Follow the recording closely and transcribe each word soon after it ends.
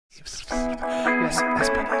Seattle Police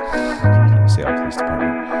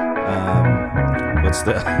Department. What's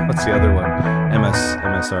the other one?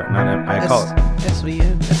 MSR. Not M. I call it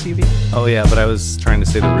SUV. Oh yeah, but I was trying to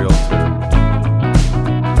say the real term.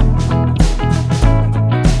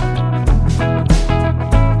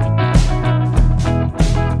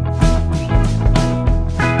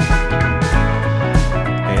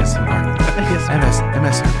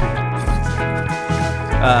 MSRP.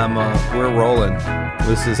 We're rolling.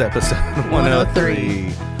 This is episode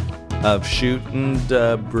 103 of Shooting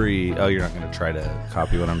Debris. Oh, you're not going to try to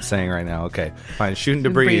copy what I'm saying right now. Okay, fine. Shooting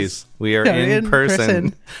Debris. We are in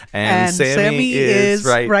person. And Sammy is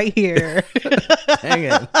right here. Dang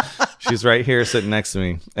it. She's right here sitting next to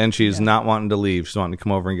me. And she's not wanting to leave. She's wanting to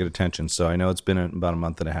come over and get attention. So I know it's been about a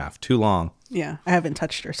month and a half. Too long. Yeah, I haven't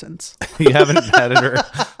touched her since. You haven't petted her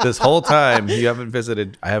this whole time. You haven't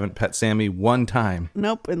visited. I haven't pet Sammy one time.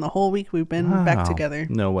 Nope. In the whole week we've been back together.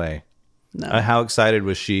 No way. No. How excited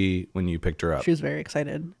was she when you picked her up? She was very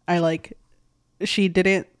excited. She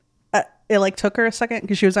didn't, it took her a second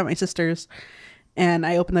because she was at my sister's and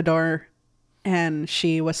I opened the door and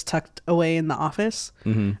she was tucked away in the office.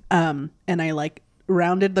 Mm-hmm. And I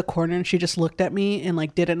rounded the corner and she just looked at me and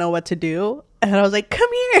didn't know what to do. And I was like, "Come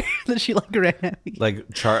here!" Then she ran at me,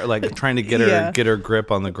 trying to get her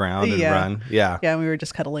grip on the ground and run. Yeah, yeah. And we were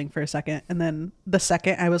just cuddling for a second, and then the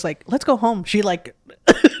second I was like, "Let's go home," she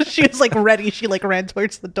she was ready. She ran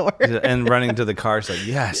towards the door and running to the car. She's like,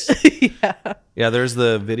 "Yes, yeah." There's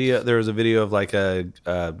the video. There was a video of a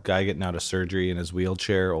guy getting out of surgery in his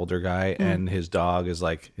wheelchair, older guy, and his dog is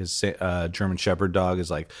his German Shepherd dog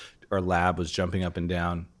is or lab was jumping up and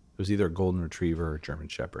down. It was either a golden retriever or German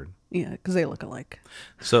Shepherd. Yeah, because they look alike.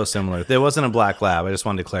 So similar. There wasn't a black lab. I just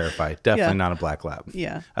wanted to clarify. Definitely not a black lab.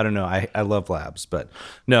 Yeah. I don't know. I love labs, but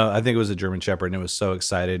no, I think it was a German Shepherd, and it was so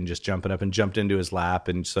excited and just jumping up and jumped into his lap.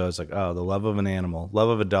 And so it's oh, the love of an animal, love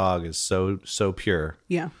of a dog is so pure.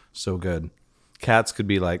 Yeah. So good. Cats could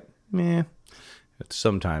be meh,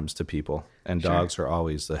 sometimes to people, and dogs are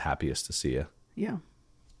always the happiest to see you. Yeah.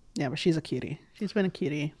 Yeah, but she's a cutie. She's been a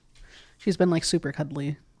cutie. She's been super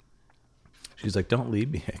cuddly. She's don't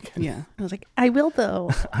leave me again. Yeah. I was I will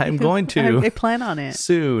though. I'm going to. I plan on it.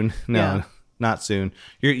 Soon. No, not soon.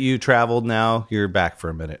 You traveled now. You're back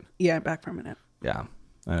for a minute. Yeah, back for a minute. Yeah.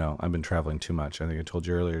 I know. I've been traveling too much. I think I told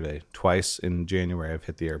you earlier today. Twice in January I've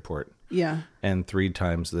hit the airport. Yeah. And 3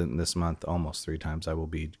 times this month, almost 3 times, I will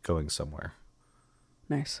be going somewhere.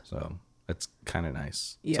 Nice. So it's kind of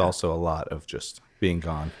nice. Yeah. It's also a lot of just being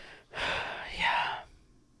gone. Yeah.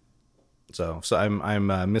 So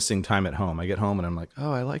I'm missing time at home. I get home and I'm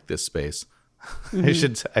oh, I like this space.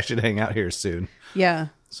 Mm-hmm. I should hang out here soon. Yeah.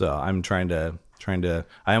 So I'm trying to.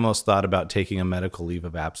 I almost thought about taking a medical leave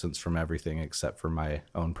of absence from everything except for my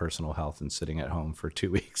own personal health and sitting at home for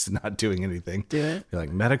 2 weeks and not doing anything. Do it. Be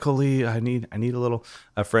medical leave. I need a little.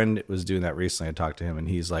 A friend was doing that recently. I talked to him and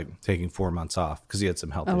he's taking 4 months off because he had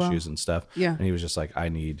some health issues and stuff. Yeah. And he was just I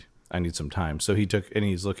need some time. So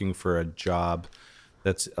he's looking for a job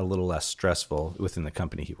that's a little less stressful within the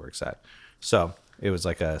company he works at. So it was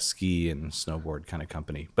a ski and snowboard kind of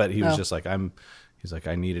company. But he was just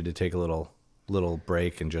I needed to take a little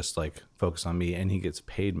break and just focus on me. And he gets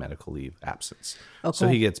paid medical leave absence. Oh, cool. So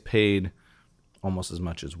he gets paid almost as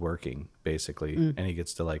much as working, basically. And he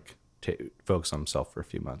gets to focus on himself for a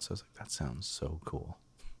few months. I was that sounds so cool.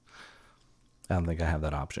 I don't think I have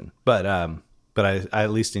that option. But I at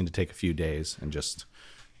least need to take a few days and just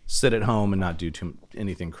sit at home and not do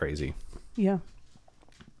anything crazy. Yeah.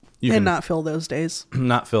 And not fill those days.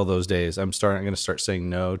 Not fill those days. I'm going to start saying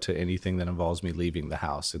no to anything that involves me leaving the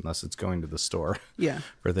house unless it's going to the store. Yeah.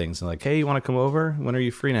 For things. And hey, you want to come over? When are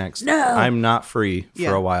you free next? No. I'm not free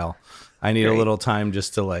for a while. I need a little time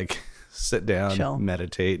just to sit down, chill,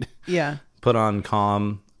 meditate. Yeah. Put on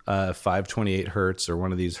Calm 528 hertz or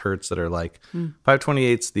one of these hertz that are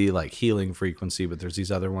 528's the healing frequency, but there's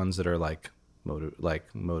these other ones that are not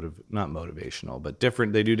motivational, but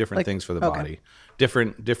different. They do different things for the body.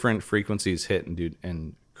 Different frequencies hit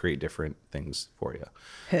and create different things for you.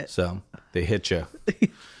 So they hit you.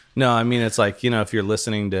 No, I mean it's if you're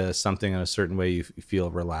listening to something in a certain way, you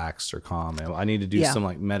feel relaxed or calm. I need to do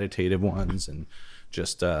some meditative ones and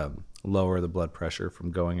just lower the blood pressure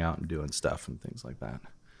from going out and doing stuff and things like that.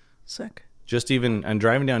 Sick. And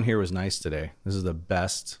driving down here was nice today. This is the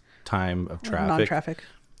best time of traffic. Non-traffic.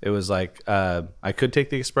 It was I could take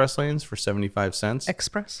the express lanes for 75 cents.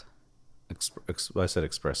 Express? I said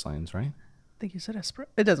express lanes, right? I think you said espresso.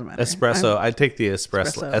 It doesn't matter. Espresso. I'd take the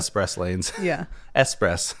express lanes. Yeah.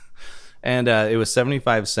 Espress. And it was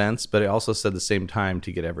 75 cents, but it also said the same time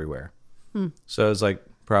to get everywhere. So it was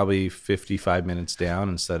probably 55 minutes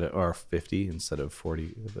down or 50 instead of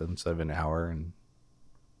 40, instead of an hour and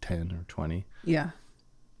 10 or 20. Yeah.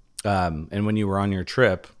 And when you were on your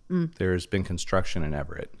trip, there's been construction in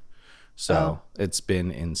Everett. So it's been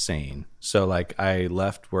insane. So like I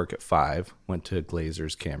left work at 5, went to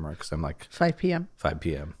Glazer's Camera because I'm like 5 p.m. 5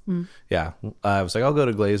 p.m. Yeah. I was like, I'll go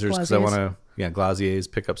to Glazer's because I want to, Glazier's,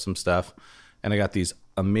 pick up some stuff. And I got these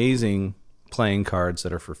amazing playing cards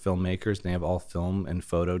that are for filmmakers. And they have all film and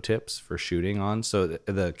photo tips for shooting on. So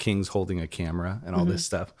the king's holding a camera and all this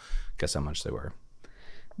stuff. Guess how much they were?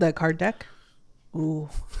 The card deck? Ooh,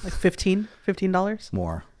 like $15?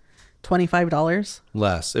 More. $25?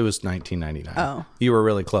 Less. It was $19.99. Oh. You were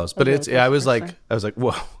really close. But I was like,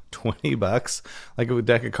 whoa, $20? Like a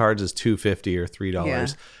deck of cards is $2.50 or $3. Yeah.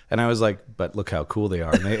 And I was like, but look how cool they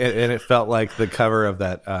are. And it felt like the cover of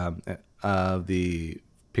that the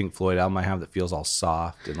Pink Floyd album I have that feels all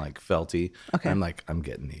soft and like felty. Okay. And I'm like, I'm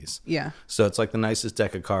getting these. Yeah. So it's like the nicest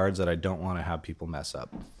deck of cards that I don't want to have people mess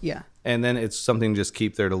up. Yeah. And then it's something to just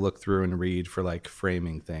keep there to look through and read for like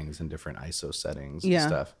framing things in different ISO settings and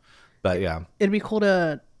stuff. But yeah. It'd be cool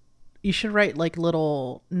you should write like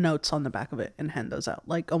little notes on the back of it and hand those out,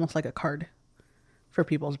 like almost like a card for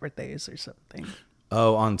people's birthdays or something.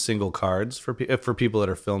 Oh, on single cards for people that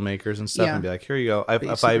are filmmakers and stuff, Yeah. and be like, here you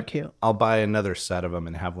go. Cute. I'll buy another set of them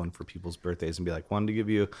and have one for people's birthdays and be like, one to give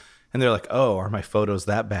you. And they're like, oh, are my photos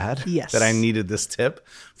that bad? Yes. That I needed this tip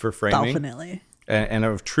for framing? Definitely. And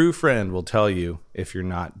a true friend will tell you if you're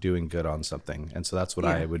not doing good on something. And so that's what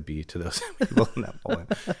I would be to those people in that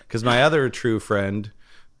moment. Because my other true friend,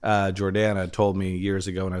 Jordana, told me years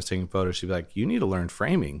ago when I was taking photos, she'd be like, you need to learn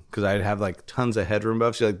framing. Because I'd have like tons of headroom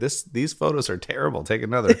above. She's like, these photos are terrible. Take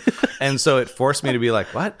another. And so it forced me to be like,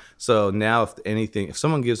 what? So now if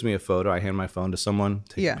someone gives me a photo, I hand my phone to someone,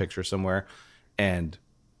 take a picture somewhere. And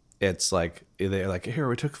it's like, they're like, here,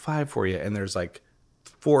 we took 5 for you. And there's like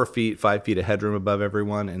 5 feet of headroom above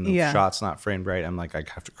everyone, and the shot's not framed right. I'm like, I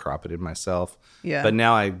have to crop it in myself. Yeah. But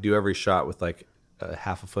now I do every shot with like a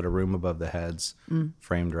half a foot of room above the heads,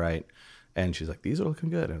 framed right. And she's like, these are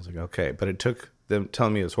looking good. And I was like, okay. But it took them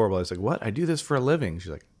telling me it was horrible. I was like, what? I do this for a living.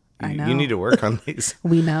 She's like, I know. you need to work on these.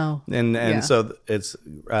 We know. And so it's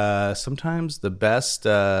sometimes the best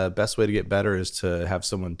way to get better is to have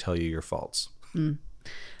someone tell you your faults.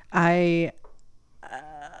 I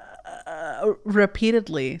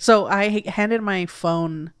repeatedly. So I handed my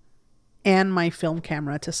phone and my film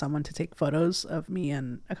camera to someone to take photos of me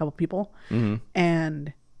and a couple people.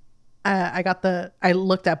 And I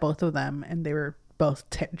looked at both of them and they were both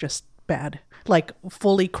just bad, like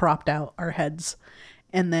fully cropped out our heads.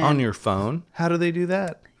 And then on your phone, how do they do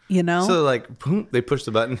that? You know, so like boom, they push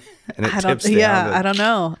the button and it tips down. Yeah, I don't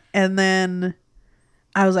know. And then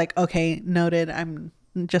I was like, okay, noted. I'm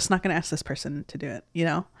just not going to ask this person to do it, you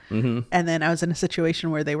know? And then I was in a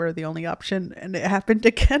situation where they were the only option and it happened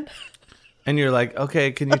again. And you're like,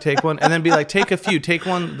 okay, can you take one? And then be like, take a few. Take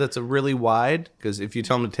one that's a really wide, because if you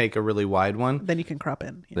tell them to take a really wide one, then you can crop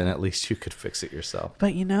in. Then at least you could fix it yourself.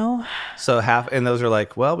 But you know, so and those are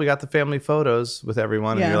like, well, we got the family photos with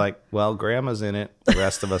everyone, and you're like, well, grandma's in it. The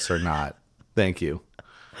rest of us are not. Thank you.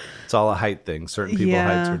 It's all a height thing. Certain people's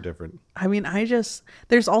heights are different. I mean,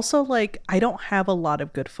 there's also like, I don't have a lot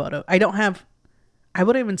of good photos. I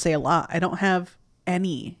wouldn't even say a lot. I don't have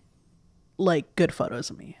any like good photos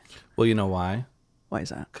of me. Well, you know why? Why is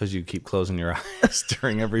that? Because you keep closing your eyes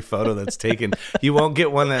during every photo that's taken. You won't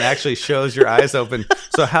get one that actually shows your eyes open.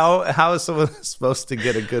 So how is someone supposed to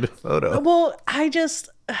get a good photo? Well, I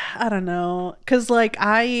don't know. Because like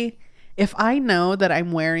if I know that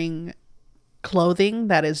I'm wearing clothing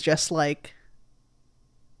that is just like,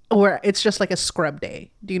 or it's just like a scrub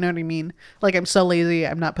day. Do you know what I mean? Like I'm so lazy.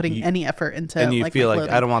 I'm not putting any effort into and you like feel my like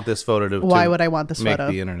clothing. I don't want this photo to Why would I want this make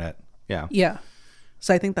photo? the internet? Yeah. Yeah.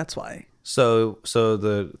 So I think that's why. So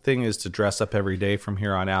the thing is to dress up every day from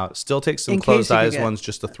here on out. Still take some In case closed you eyes could ones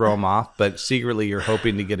just to throw them off, but secretly you're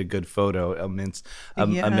hoping to get a good photo amidst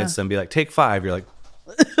them. Be like, take 5. You're like,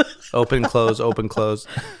 open, close, open, close.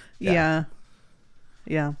 Yeah.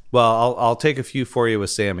 Well, I'll take a few for you with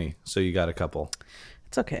Sammy. So you got a couple.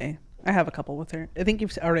 It's okay. I have a couple with her. I think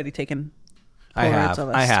you've already taken. I have, too,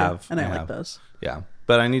 and I like those. Yeah,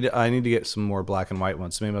 but I need to get some more black and white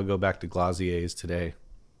ones. So maybe I'll go back to Glazier's today.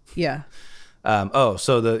 Yeah.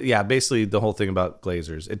 Basically the whole thing about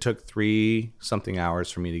Glazers. It took 3 something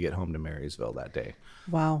hours for me to get home to Marysville that day.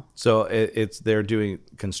 Wow. So they're doing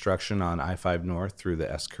construction on I-5 North through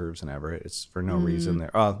the S curves in Everett. It's for no reason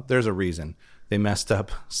there. Oh, there's a reason. They messed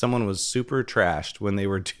up. Someone was super trashed when they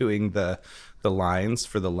were doing the lines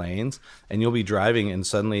for the lanes, and you'll be driving and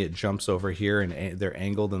suddenly it jumps over here and they're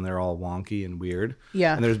angled and they're all wonky and weird.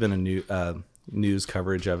 Yeah. And there's been a new news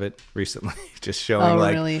coverage of it recently, just showing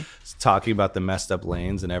really? talking about the messed up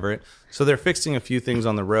lanes in Everett. So they're fixing a few things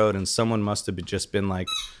on the road, and someone must have just been like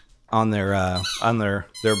on their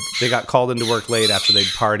they got called into work late after they'd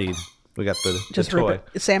partied. We got the toy.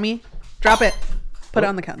 Sammy, drop it. Put it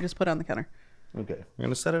on the counter. Just put it on the counter. Okay, we're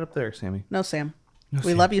gonna set it up there, Sammy. No, Sam.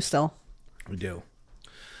 We love you still. We do.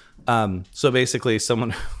 So basically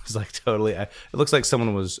someone was like totally, it looks like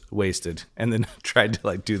someone was wasted and then tried to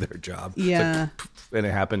like do their job. Yeah. And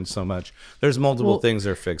it happened so much. There's multiple things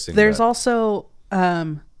they're fixing. There's also,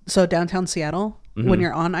 so downtown Seattle, when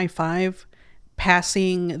you're on I-5,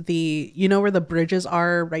 passing where the bridges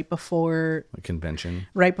are right before a convention,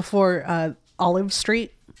 right before Olive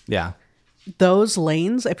Street. Yeah. Those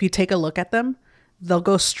lanes, if you take a look at them, they'll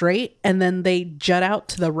go straight and then they jut out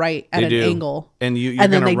to the right at an angle. And you're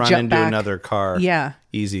going to run into another car. Yeah.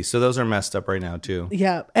 Easy. So those are messed up right now too.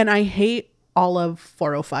 Yeah. And I hate all of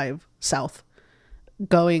 405 South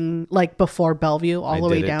going like before Bellevue all the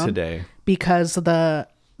way down today because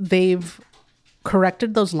they've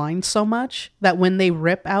corrected those lines so much that when they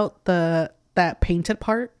rip out that painted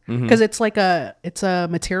part, because it's a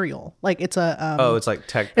material, like it's a it's like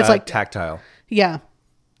tactile. Yeah,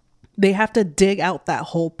 they have to dig out that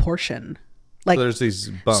whole portion. Like so there's these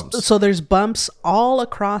bumps. So there's bumps all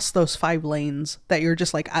across those 5 lanes that you're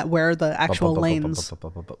just like where are the actual lanes.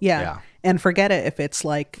 Yeah, and forget it if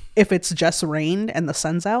it's just rained and the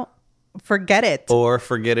sun's out. Forget it. Or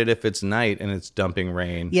forget it if it's night and it's dumping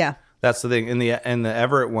rain. Yeah. That's the thing. In the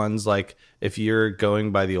Everett ones, like if you're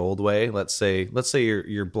going by the old way, let's say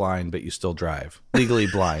you're blind but you still drive, legally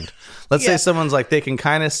blind. Let's say someone's like they can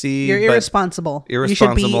kind of see. You're irresponsible. You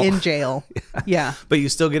should be in jail. Yeah. But you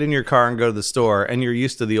still get in your car and go to the store, and you're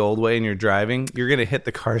used to the old way, and you're driving. You're gonna hit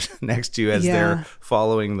the cars next to you as they're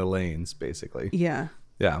following the lanes, basically. Yeah.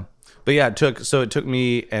 Yeah. But yeah, it took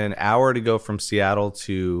me an hour to go from Seattle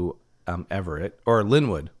to Everett or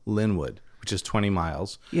Linwood, which is 20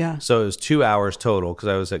 miles. Yeah. So it was 2 hours total because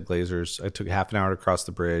I was at Glazers. I took half an hour to cross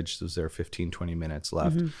the bridge. So it was there 15, 20 minutes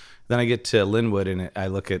left. Then I get to Linwood and I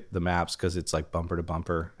look at the maps because it's like bumper to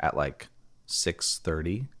bumper at like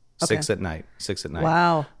 6:30. Okay. 6 at night.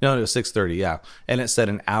 Wow. No, it was 6:30, yeah. And it said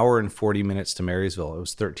an hour and 40 minutes to Marysville. It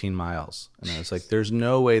was 13 miles. And I was like, there's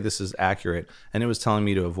no way this is accurate. And it was telling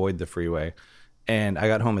me to avoid the freeway. And I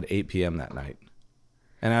got home at 8 p.m. that night.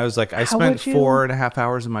 And I was like, I spent 4.5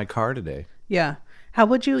 hours in my car today. Yeah. How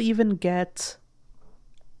would you even get,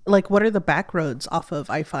 like, what are the back roads off of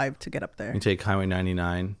I-5 to get up there? You take Highway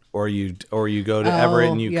 99, or you go to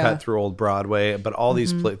Everett and you cut through Old Broadway. But all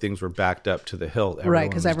these things were backed up to the hill. Right,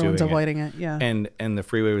 because everyone's avoiding it. Yeah. And the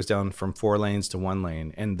freeway was down from 4 lanes to 1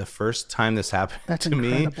 lane. And the first time this happened to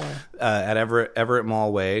me at Everett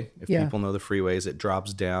Mall Way, if people know the freeways, it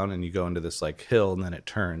drops down and you go into this like hill and then it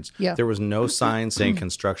turns. Yeah. There was no sign saying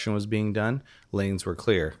construction was being done. Lanes were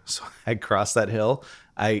clear. So I crossed that hill.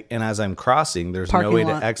 And as I'm crossing, there's no way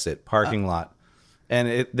to exit. Parking lot.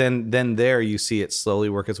 And then there you see it slowly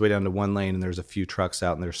work its way down to 1 lane, and there's a few trucks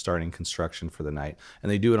out, and they're starting construction for the night. And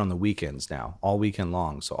they do it on the weekends now, all weekend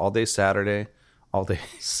long. So all day Saturday, all day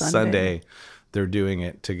Sunday, they're doing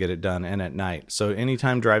it to get it done, and at night. So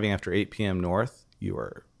anytime driving after 8 p.m. north,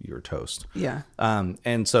 you're toast. Yeah.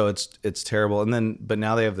 And so it's terrible. But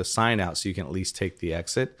now they have the sign out so you can at least take the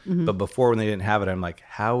exit. But before, when they didn't have it, I'm like,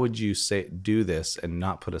 how would you do this and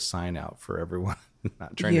not put a sign out for everyone?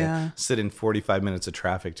 Not trying to sit in 45 minutes of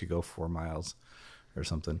traffic to go 4 miles or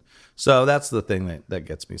something. So that's the thing that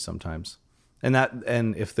gets me sometimes.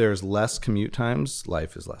 And if there's less commute times,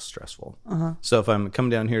 life is less stressful. So if I'm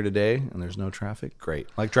coming down here today and there's no traffic, great.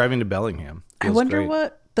 Like driving to Bellingham. I wonder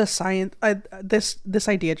what the science. This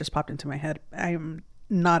idea just popped into my head. I'm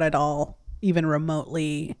not at all even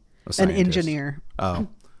remotely an engineer. Oh,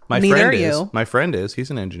 My friend is.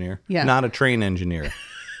 He's an engineer. Yeah. Not a train engineer.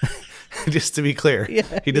 Just to be clear,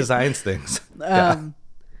 he designs things.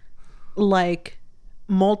 Like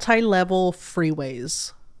multi-level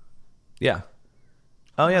freeways. Yeah.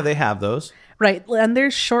 Oh, yeah, they have those. Right. And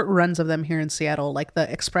there's short runs of them here in Seattle, like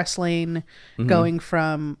the express lane going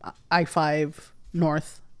from I-5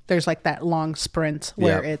 north. There's like that long sprint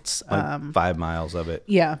where it's like 5 miles of it.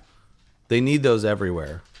 Yeah. They need those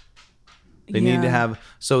everywhere. They need to Yeah. have,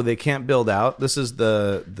 so they can't build out. This is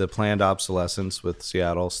the planned obsolescence with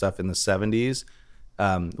Seattle stuff in the 70s.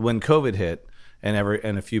 When COVID hit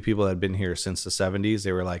and a few people had been here since the 70s,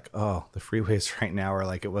 they were like, oh, the freeways right now are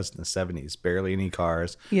like it was in the 70s. Barely any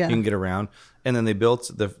cars. Yeah. You can get around. And then they built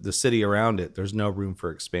the city around it. There's no room for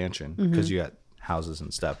expansion because you got houses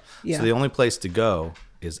and stuff. Yeah. So the only place to go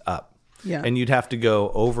is up. Yeah. And you'd have to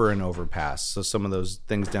go over and overpass. So some of those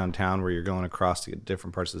things downtown where you're going across to get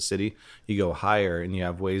different parts of the city, you go higher and you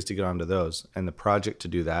have ways to get onto those. And the project to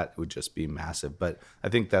do that would just be massive. But I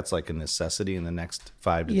think that's like a necessity in the next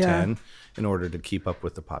 5 to 10 in order to keep up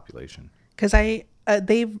with the population. Because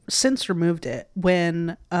they've since removed it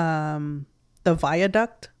when the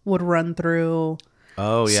viaduct would run through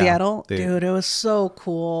Oh, yeah. Seattle. They- Dude, it was so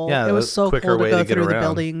cool. Yeah, it was a so quicker cool to way go to get through the around.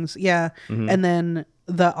 buildings. Yeah. And then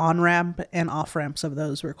the on-ramp and off-ramps of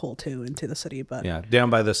those were cool too into the city. But Yeah. Down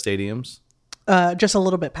by the stadiums. just a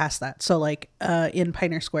little bit past that. So like in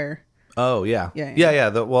Pioneer Square. Oh, yeah. Yeah, Yeah.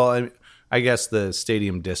 yeah. I guess the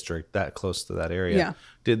stadium district that close to that area. Yeah.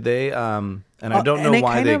 Did they, and I don't and know it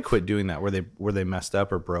why kind they of- quit doing that. Were they messed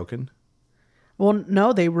up or broken? Well,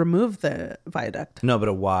 no, they removed the viaduct. No,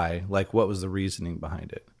 but why? Like, what was the reasoning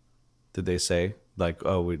behind it? Did they say like,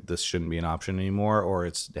 oh, this shouldn't be an option anymore, or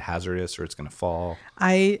it's hazardous, or it's going to fall?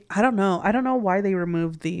 I don't know. I don't know why they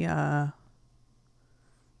removed the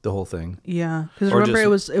The whole thing. yeah. Because Or remember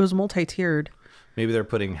just- it was multi-tiered. Maybe they're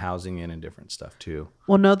putting housing in and different stuff too.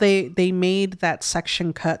 Well, no, they made that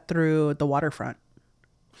section cut through the waterfront.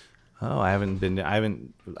 Oh, I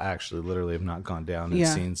haven't actually literally have not gone down and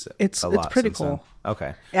Yeah. seen It's a lot pretty since then. cool.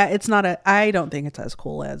 Okay. Yeah, it's not I don't think it's as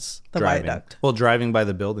cool as the Driving. viaduct. Well, driving by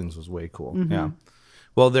the buildings was way cool. Mm-hmm. Yeah.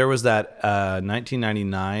 Well, there was that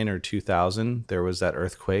 1999 or 2000. There was that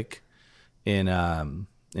earthquake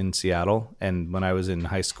in Seattle, and when I was in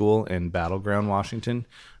high school in Battleground, Washington,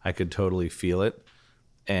 I could totally feel it.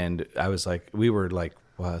 And I was like, we were like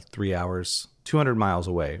 3 hours, 200 miles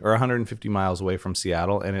away, or 150 miles away from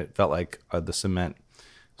Seattle, and it felt like the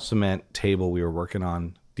cement table we were working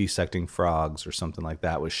on dissecting frogs or something like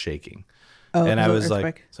that was shaking. Oh, And I the was like,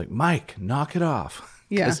 earthquake. it's like, Mike, knock it off.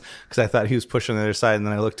 Yeah. Because I thought he was pushing on the other side, and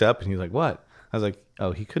then I looked up and he was like, what? I was like,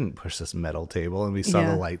 oh, he couldn't push this metal table, and we saw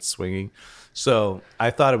Yeah. the lights swinging. So I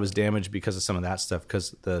thought it was damaged because of some of that stuff,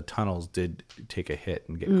 because the tunnels did take a hit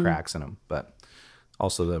and get cracks in them. But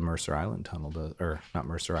also the Mercer Island tunnel does, or not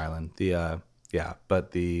Mercer Island,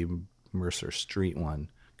 but the Mercer Street one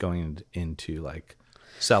going into like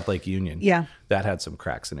South Lake Union. Yeah. That had some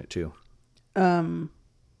cracks in it too.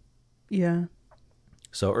 Yeah,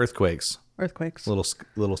 So earthquakes, earthquakes.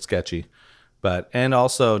 little sketchy, and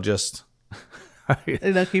also just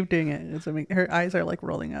They'll keep doing it. Her eyes are like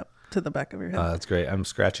rolling up to the back of her head. that's great. I'm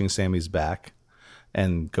scratching Sammy's back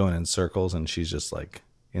and going in circles, and she's just like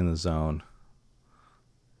in the zone.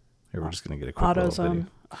 Here, we're just gonna get a quick Auto little video.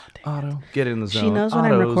 zone. Oh, dang. Auto, get in the zone. She knows when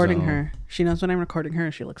I'm Auto recording zone. her. She knows when I'm recording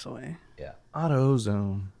her. She looks away. Yeah, auto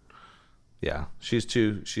zone. Yeah, she's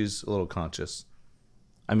a little conscious.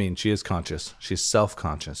 I mean, she is conscious. She's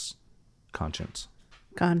self-conscious. Conscience.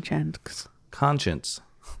 Conscience.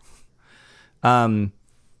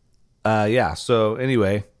 Yeah, so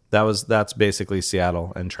anyway, that's basically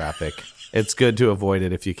Seattle and traffic. It's good to avoid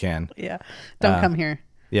it if you can. Yeah. Don't come here.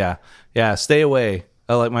 Yeah, stay away.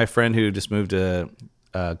 Like my friend who just moved to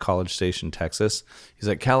College Station, Texas. He's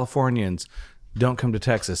like, Californians, don't come to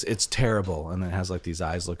Texas. It's terrible. And then it has like these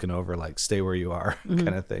eyes looking over, like, stay where you are, kind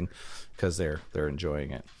of thing, because they're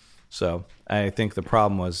enjoying it. So I think the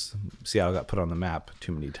problem was Seattle got put on the map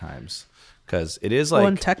too many times, because it is like,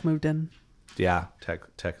 When tech moved in. yeah,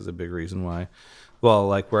 tech is a big reason why. Well,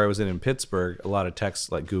 like where I was in Pittsburgh, a lot of techs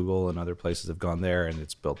like Google and other places have gone there, and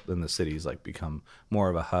it's built in the cities, like become more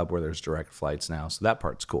of a hub where there's direct flights now. So that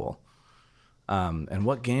part's cool. And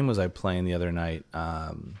what game was I playing the other night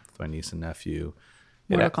with my niece and nephew?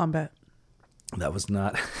 Mortal Kombat. That was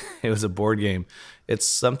not. It was a board game. It's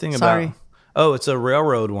something Sorry. about. Oh, it's a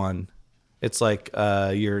railroad one. It's like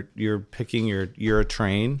you're picking you're a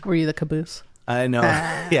train. Were you the caboose? I know.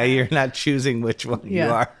 Yeah, you're not choosing which one you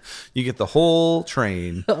Yeah. are. You get the whole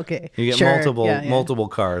train. Okay. You get Sure. multiple Yeah, yeah. multiple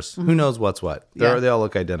cars. Who knows what's what? Yeah. They all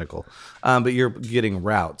look identical. But you're getting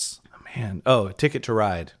routes. Man. Oh, Ticket to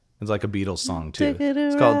Ride. It's like a Beatles song too. Ticket to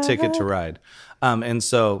It's called Ride. Ticket to Ride. And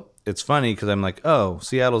so it's funny because I'm like, oh,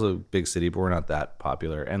 Seattle's a big city, but we're not that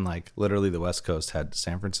popular. And like literally the West Coast had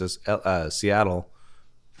San Francisco, Seattle,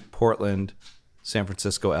 Portland, San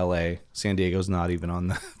Francisco, LA. San Diego's not even on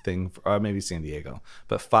the thing, or maybe San Diego,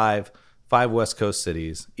 but five West Coast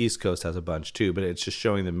cities. East Coast has a bunch too, but it's just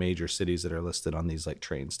showing the major cities that are listed on these like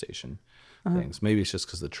train station things. Maybe it's just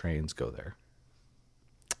because the trains go there.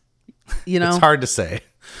 You know, It's hard to say,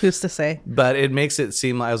 who's to say? but it makes it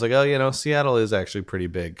seem like I was like, oh, Seattle is actually pretty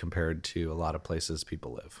big compared to a lot of places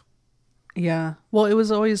people live. Yeah. Well, it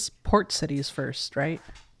was always port cities first, right?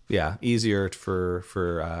 Yeah, easier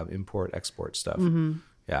for import export stuff.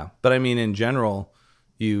 Yeah, but I mean, in general,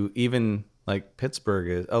 you even like Pittsburgh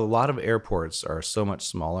is a lot of airports are so much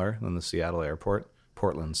smaller than the Seattle airport.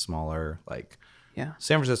 Portland's smaller. Like Yeah.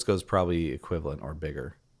 San Francisco is probably equivalent or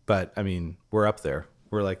bigger. But I mean, we're up there.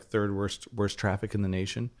 We're like third worst traffic in the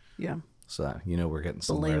nation. Yeah. So we're getting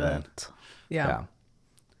somewhere Believe then. it. Yeah.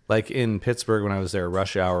 Like in Pittsburgh when I was there,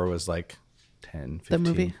 Rush Hour was like 10, 15. The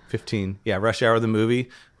movie? 15. Yeah, Rush Hour, the movie,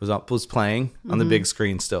 was playing on the big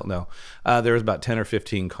screen still. No. There was about 10 or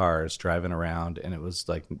 15 cars driving around, and it was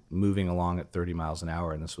like moving along at 30 miles an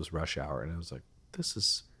hour, and this was Rush Hour. And it was like, this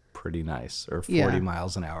is pretty nice. Or 40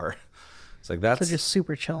 miles an hour. It's like, that's So just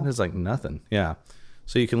super chill. that is like nothing. Yeah.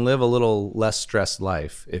 So you can live a little less stressed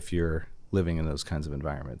life if you're living in those kinds of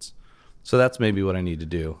environments. So that's maybe what I need to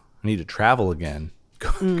do. I need to travel again,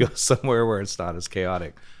 go somewhere where it's not as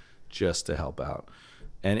chaotic, just to help out.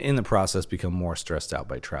 And in the process, become more stressed out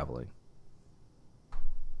by traveling.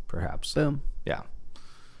 Perhaps. Boom. Yeah.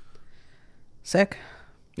 Sick.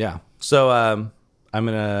 Yeah. So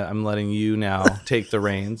I'm letting you now take the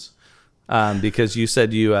reins. Because you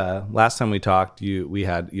said you last time we talked you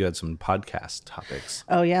had some podcast topics.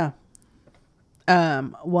 Oh yeah.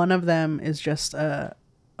 One of them is just a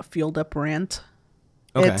fueled up rant.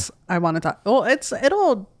 Okay. I want to talk. Oh,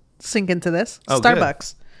 it'll sink into this. Oh, good.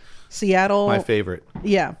 Starbucks, Seattle. My favorite.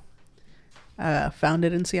 Yeah.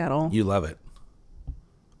 Founded in Seattle. You love it.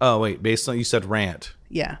 Oh wait, based on you said rant.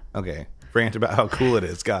 Yeah. Okay, rant about how cool it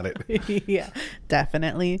is. Got it. Yeah,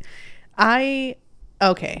 definitely.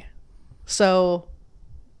 Okay. So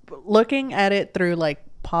looking at it through like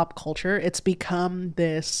pop culture, it's become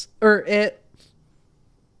this,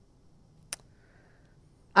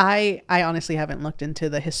 I honestly haven't looked into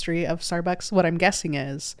the history of Starbucks. What I'm guessing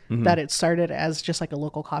is that it started as just like a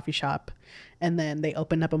local coffee shop, and then they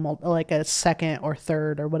opened up like a second or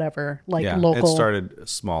third or whatever, like local. It started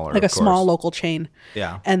smaller, like of a small course. local chain.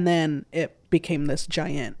 Yeah, And then it became this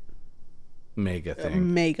giant mega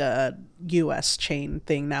thing. mega US chain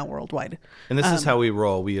thing now worldwide. And this is how we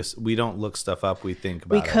roll. We don't look stuff up. We think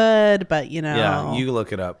about We it. could, but Yeah, you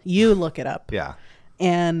look it up. you look it up. Yeah.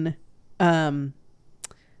 And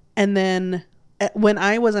then when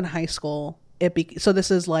I was in high school, so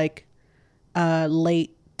this is like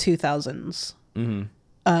late 2000s.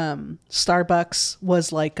 Starbucks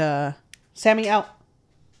was like a Sammy out.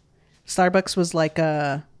 Starbucks was like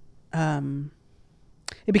a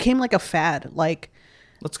it became like a fad. Like,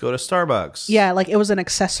 Let's go to Starbucks. yeah, like it was an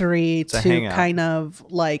accessory a to hangout. kind of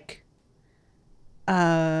like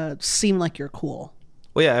seem like you're cool.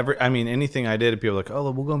 Well, yeah. Anything I did, people were like,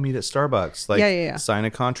 oh, we'll go meet at Starbucks. Like, Yeah. sign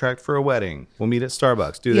a contract for a wedding. We'll meet at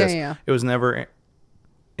Starbucks. Do Yeah, this. yeah. It was never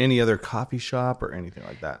any other coffee shop or anything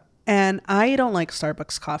like that. And I don't like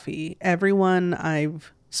Starbucks coffee. Everyone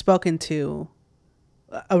I've spoken to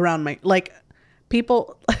around my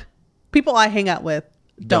people I hang out with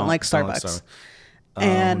don't like Starbucks.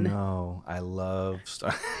 And no, I love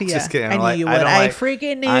Starbucks. Yeah, Just kidding. I knew you would. I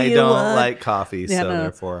freaking knew I you don't would. like coffee, Yeah, so no.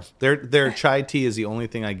 therefore, their chai tea is the only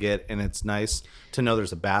thing I get, and it's nice to know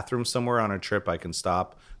there's a bathroom somewhere on a trip I can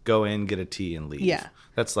stop, go in, get a tea, and leave. Yeah.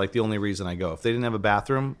 That's like the only reason I go. If they didn't have a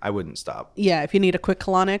bathroom, I wouldn't stop. yeah, if you need a quick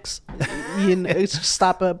colonics, just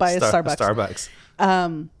stop by a Starbucks.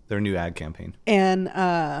 Starbucks. Their new ad campaign.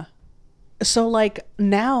 And so like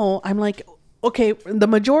now I'm like, okay, the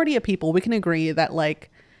majority of people, we can agree that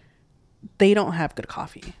like they don't have good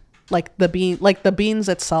coffee. Like the beans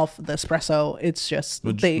itself, the espresso, it's just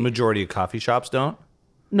Majority of coffee shops don't.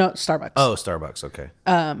 no Starbucks. Oh, Starbucks. Okay.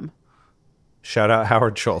 Shout out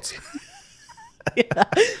Howard Schultz.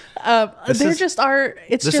 There just are.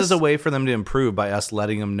 It's This just is a way for them to improve by us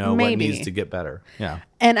letting them know what Maybe. needs to get better. Yeah.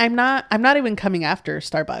 and I'm not even coming after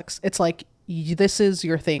Starbucks. It's like this is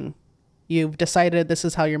your thing. You've decided this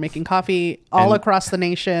is how you're making coffee all And across the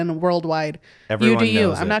nation, worldwide. everyone you do you.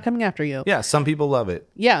 knows I'm it. not coming after you. Yeah. Some people love it.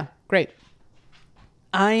 Yeah, great.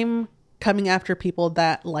 I'm coming after people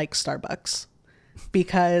that like Starbucks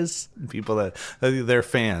because People that they're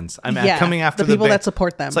fans. I'm Yeah, coming after the people ba- that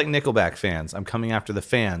support them. It's like Nickelback fans. I'm coming after the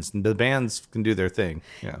fans. The bands can do their thing.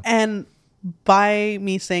 Yeah. and by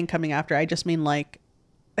me saying coming after, I just mean like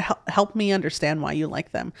help me understand why you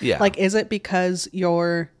like them. Yeah. Like, is it because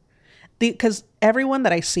because everyone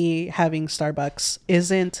that I see having Starbucks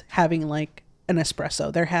isn't having like an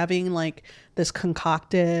espresso. They're having like this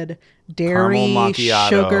concocted dairy, Caramel macchiato.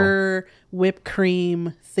 sugar, whipped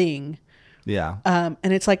cream thing Yeah. And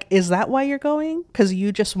it's like, is that why you're going? Because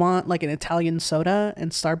you just want like an Italian soda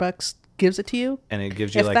and Starbucks gives it to you? And it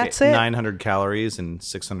gives you If like that's it- 900 calories and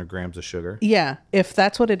 600 grams of sugar. Yeah. If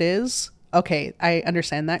that's what it is, okay, I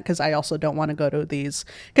understand that, because I also don't want to go to these.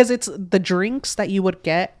 Because it's the drinks that you would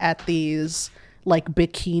get at these like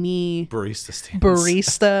bikini Barista stands.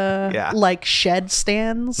 barista Yeah. like shed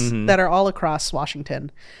stands that are all across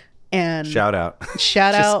Washington. And Shout out.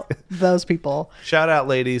 shout out those people. Shout out,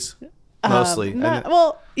 ladies. Mostly.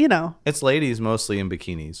 Well, you know, It's ladies mostly in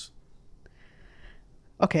bikinis.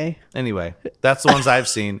 okay. Anyway, that's the ones I've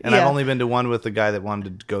seen. And I've Yeah. only been to one with the guy that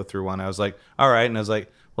wanted to go through one. I was like, all right. And I was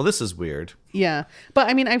like, well, this is weird. Yeah. But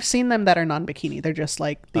I mean, I've seen them that are non-bikini. They're just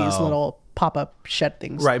like these little pop-up shed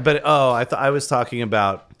things. Right. But, I thought I was talking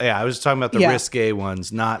about, I was talking about the Yeah. risque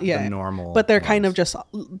ones, not Yeah. the normal. But they're kind ones. of just,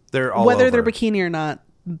 They're all whether over. they're bikini or not,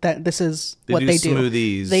 that this is They what do they do.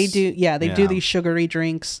 smoothies. They do, yeah, they do Yeah. these sugary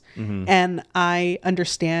drinks. And I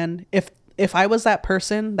understand if I was that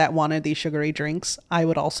person that wanted these sugary drinks, I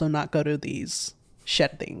would also not go to these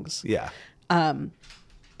shed things. Yeah.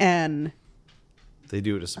 And They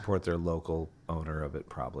do it to support their local owner of it,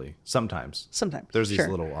 probably. Sometimes. sometimes There's these sure.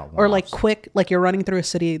 little or like one-offs. quick, like you're running through a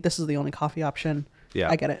city, this is the only coffee option. Yeah.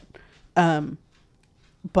 I get it.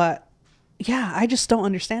 But yeah, I just don't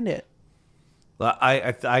understand it.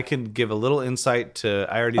 I can give a little insight to.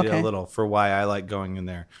 I already did Okay. a little for why I like going in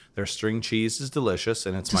there. Their string cheese is delicious,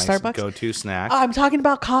 and it's my Starbucks? go-to snack. I'm talking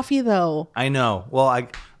about coffee though. I know. Well,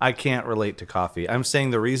 I can't relate to coffee. I'm saying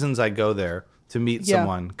the reasons I go there to meet Yeah.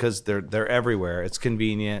 someone, because they're everywhere. It's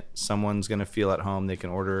convenient. Someone's gonna feel at home. They can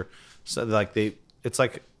order. So like it's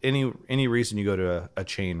like any reason you go to a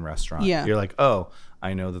chain restaurant. Yeah. You're like, oh,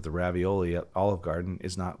 I know that the ravioli at Olive Garden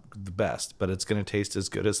is not the best, but it's going to taste as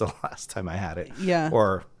good as the last time I had it. Yeah.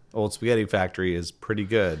 Or Old Spaghetti Factory is pretty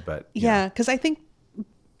good, but Yeah, because I think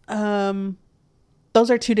those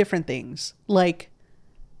are two different things. Like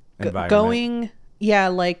environment. going, yeah,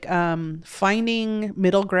 like finding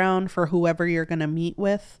middle ground for whoever you're gonna meet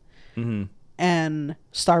with, and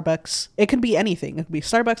Starbucks. It could be anything. It could be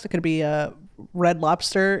Starbucks. It could be a Red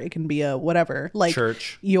Lobster. It can be a whatever. Like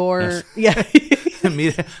Church. Your yeah.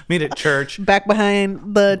 meet at church. Back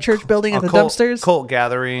behind the church building at the cult, dumpsters. Cult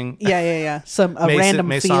gathering. Yeah. Some a random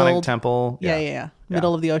Masonic field. temple. Yeah.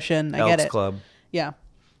 Middle of the ocean. I Elks get it. Club. Yeah.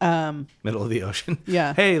 Middle of the ocean.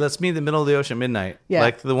 Yeah. Hey, let's meet in the middle of the ocean midnight. Yeah.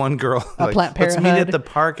 Like the one girl. Like, Plant let's meet Parenthood. at the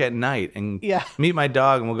park at night and Yeah. meet my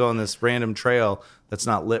dog, and we'll go on this random trail that's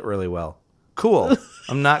not lit really well. Cool.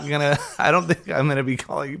 I don't think I'm gonna be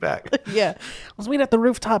calling you back. Yeah. Let's meet at the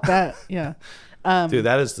rooftop at yeah. Dude,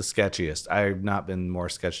 that is the sketchiest. I've not been more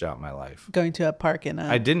sketched out in my life. Going to a park in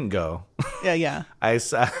I didn't go. yeah. I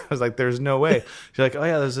was like, there's no way. She's like, oh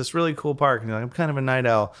yeah, there's this really cool park. And you're like, I'm kind of a night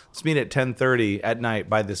owl. Let's meet at 10:30 at night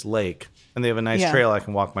by this lake. And they have a nice Yeah. trail I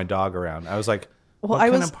can walk my dog around. I was like, Well, what I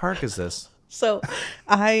kind was- of park is this? So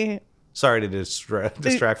I Sorry to distract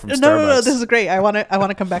from Starbucks. No, this is great. I want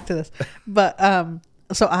to come back to this. But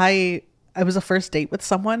so I was a first date with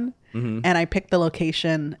someone, and I picked the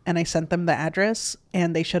location and I sent them the address,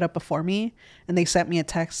 and they showed up before me, and they sent me a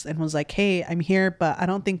text and was like, "Hey, I'm here, but I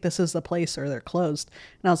don't think this is the place, or they're closed."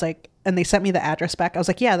 And I was like, and they sent me the address back. I was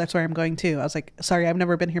like, "Yeah, that's where I'm going to." I was like, "Sorry, I've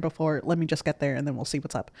never been here before. Let me just get there and then we'll see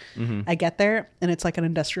what's up." I get there and it's like an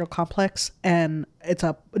industrial complex and it's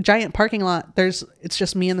a giant parking lot. It's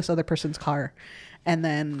just me and this other person's car. And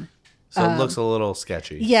then So it looks a little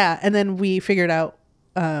sketchy. yeah, and then we figured out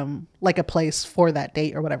like a place for that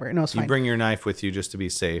date or whatever. And it was You fine. bring your knife with you just to be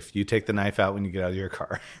safe. You take the knife out when you get out of your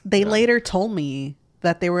car. They later told me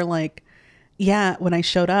that they were like, "Yeah, when I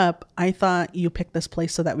showed up, I thought you picked this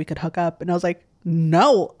place so that we could hook up." And I was like,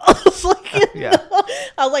 "No." I was like, Yeah.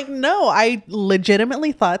 I was like, "No, I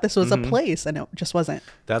legitimately thought this was Mm-hmm. a place and it just wasn't."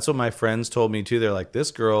 That's what my friends told me too. They're like,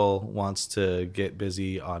 this girl wants to get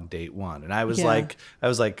busy on date one. And I was Yeah.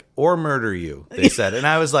 like, or murder you, they said. And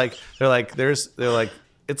I was like, they're like,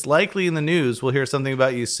 it's likely in the news we'll hear something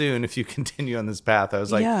about you soon if you continue on this path. I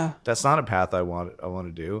was like, Yeah. that's not a path I want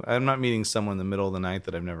to do. I'm not meeting someone in the middle of the night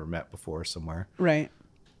that I've never met before somewhere. Right.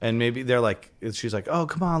 And maybe they're like, she's like, oh,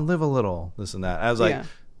 come on, live a little, this and that. I was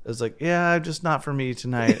like, yeah, just not for me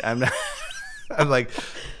tonight. I'm not, I'm like,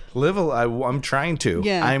 I'm trying to.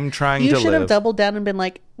 Yeah. I'm trying You to should have live. doubled down and been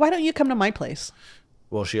like, "Why don't you come to my place?"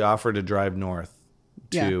 Well, she offered to drive north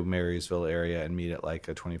to Yeah. Marysville area and meet at like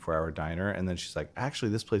a 24-hour diner. And then she's like,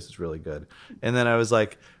 actually, this place is really good. And then I was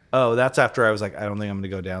like, oh, that's after I was like, I don't think I'm going to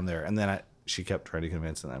go down there. And then she kept trying to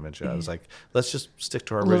convince, and I mentioned, I was like, let's just stick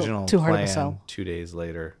to our little original too hard of a plan sell. 2 days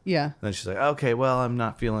later. Yeah. And then she's like, okay, well, I'm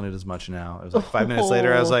not feeling it as much now. It was like 5 minutes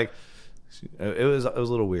later. I was like, it was a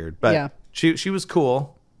little weird, but Yeah. she was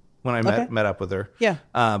cool. when I met up with her. Yeah.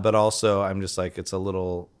 But also I'm just like, it's a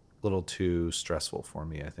little too stressful for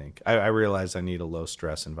me. I think I realized I need a low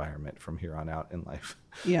stress environment from here on out in life.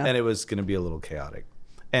 Yeah. And it was going to be a little chaotic.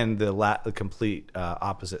 And the complete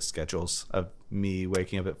opposite schedules of me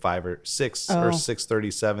waking up at 5 or 6 or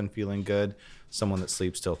 6:37 feeling good, someone that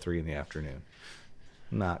sleeps till 3 in the afternoon.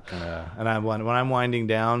 Not gonna. And when I'm winding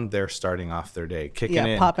down, they're starting off their day, kicking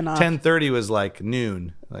in. Popping off. 10:30 was like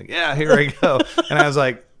noon. Like, yeah, here I go. And I was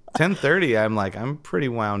like, 10:30. I'm like, I'm pretty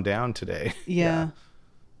wound down today. Yeah.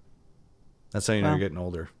 That's how you know you're getting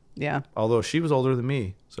older. Yeah. Although she was older than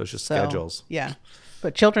me, so it's just schedules. Yeah.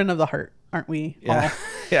 But children of the heart, aren't we? Yeah.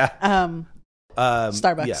 Yeah.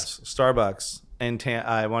 Starbucks. Yes, Starbucks. And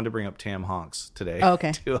I wanted to bring up Tam Honks today. Oh,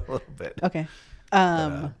 okay. Too, a little bit. Okay.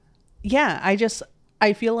 Yeah,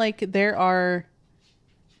 I feel like there's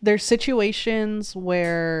situations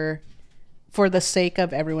where, for the sake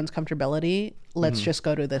of everyone's comfortability, let's just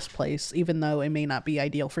go to this place, even though it may not be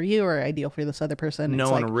ideal for you or ideal for this other person. No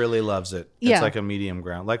one really loves it. It's like a medium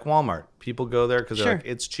ground, like Walmart. People go there because they're like,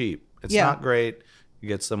 it's cheap. It's not great. You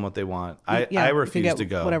get them what they want. I refuse to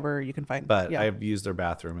go. Whatever you can find. But I've used their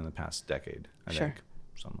bathroom in the past decade, I think.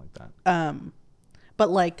 Something like that. But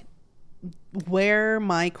like, where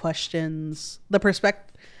my questions, the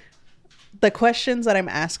questions that I'm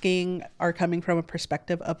asking are coming from a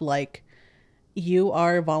perspective of like, you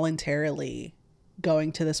are voluntarily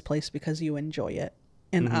going to this place because you enjoy it.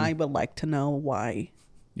 And I would like to know why.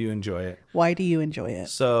 You enjoy it. Why do you enjoy it?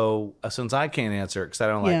 So since I can't answer it because I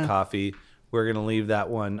don't like coffee, we're going to leave that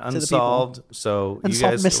one unsolved. So Unsolved you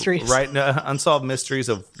guys mysteries. Unsolved mysteries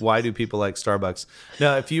of why do people like Starbucks.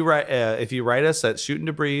 Now, if you write us at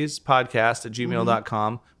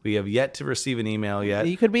shootingdebris@gmail.com, we have yet to receive an email yet.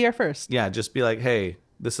 You could be our first. Yeah, just be like, hey,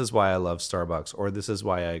 this is why I love Starbucks, or this is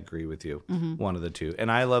why I agree with you. One of the two.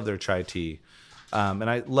 And I love their chai tea. And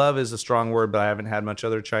I love is a strong word, but I haven't had much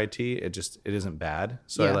other chai tea. It isn't bad.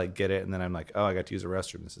 So I like get it. And then I'm like, oh, I got to use a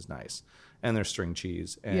restroom. This is nice. And there's string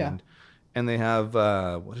cheese. And they have,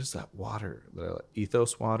 what is that water? The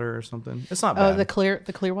Ethos water or something? It's not bad. Oh, the clear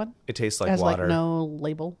one? It tastes It like has water. Like no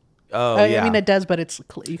label. Oh, yeah. I mean, it does, but it's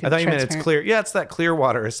you can. I thought you meant it's clear. Yeah, it's that clear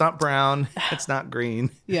water. It's not brown. It's not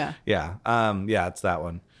green. Yeah. Yeah. It's that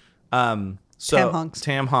one. So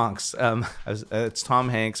Tam Honks. It's Tom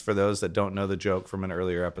Hanks for those that don't know the joke from an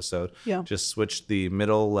earlier episode. Yeah. Just switch the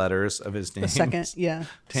middle letters of his name. The second, yeah.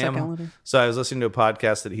 Second letter. So I was listening to a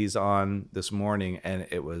podcast that he's on this morning, and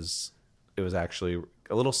it was actually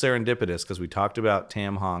a little serendipitous because we talked about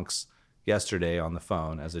Tam Honks yesterday on the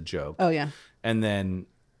phone as a joke. Oh, yeah. And then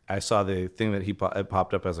I saw the thing that it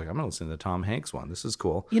popped up. I was like, I'm going to listen to the Tom Hanks one. This is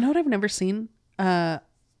cool. You know what I've never seen?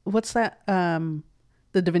 What's that?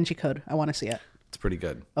 The Da Vinci Code. I want to see it. It's pretty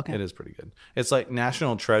good. Okay. It is pretty good. It's like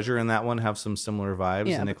National Treasure and that one have some similar vibes.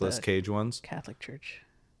 Yeah, the Nicolas Cage ones. Catholic Church.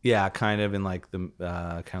 Yeah, kind of in like the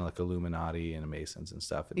kind of like Illuminati and Masons and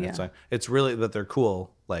stuff. And it's really that they're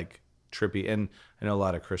cool, like trippy. And I know a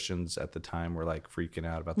lot of Christians at the time were like freaking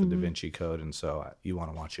out about the Da Vinci Code, and so you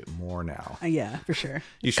want to watch it more now. Yeah, for sure.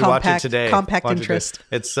 You should watch it today. Compact watch interest.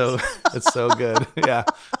 It's so good. Yeah,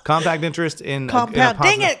 compact interest in compound.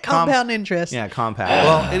 Dang it, compound interest. Yeah, compact.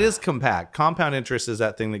 Well, it is compact. Compound interest is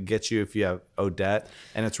that thing that gets you if you have debt,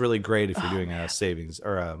 and it's really great if you're doing a savings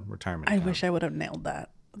or a retirement. I wish I would have nailed that.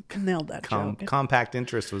 Joke. Compact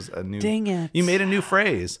interest was a new. Dang it! You made a new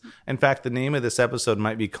phrase. In fact, the name of this episode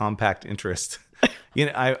might be compact interest. You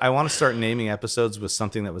know, I want to start naming episodes with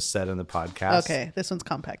something that was said in the podcast. Okay, this one's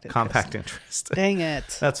compact interest. Compact interest. Dang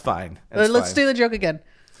it! That's fine. Let's do the joke again.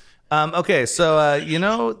 Okay, so you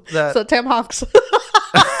know that. So Tam Honks.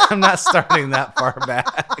 I'm not starting that far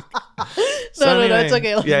back. No, it's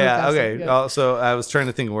okay. Okay. So I was trying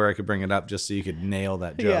to think of where I could bring it up just so you could nail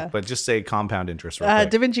that joke, but just say compound interest real quick.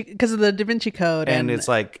 Da Vinci, because of the Da Vinci Code, and it's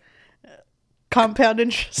like compound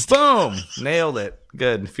interest. Boom, nailed it.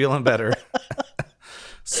 Good, feeling better.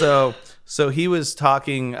 So he was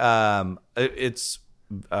talking. It's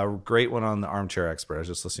a great one on the Armchair Expert. I was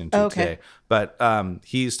just listening to today, but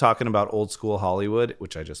he's talking about old school Hollywood,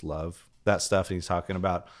 which I just love that stuff. And he's talking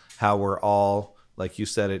about how we're all, like you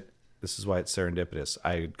said it. This is why it's serendipitous.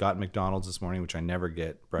 I got McDonald's this morning, which I never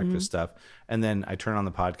get breakfast stuff. And then I turn on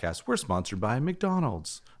the podcast. We're sponsored by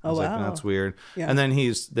McDonald's. I was like, that's weird. Yeah. And then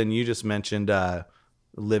you just mentioned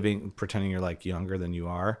pretending you're like younger than you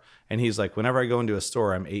are. And he's like, whenever I go into a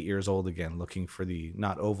store, I'm 8 years old again, looking for the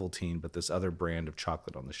not Ovaltine, but this other brand of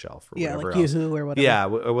chocolate on the shelf or Yeah, whatever like else. Yoo-hoo or whatever. Yeah,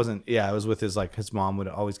 it wasn't. Yeah, it was with his mom would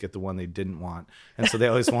always get the one they didn't want, and so they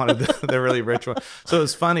always wanted the really rich one. So it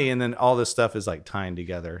was funny, and then all this stuff is like tying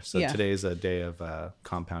together. So Yeah. today is a day of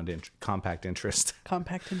compact interest.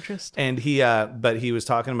 Compact interest. And but he was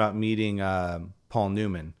talking about meeting Paul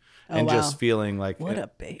Newman and wow. just feeling like What a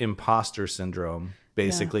babe. imposter syndrome,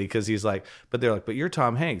 basically, because he's like, but they're like, but you're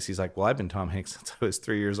Tom Hanks. He's like, well, I've been Tom Hanks since I was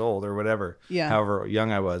 3 years old or whatever, Yeah. however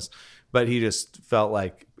young I was. But he just felt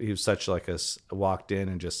like he was such like walked in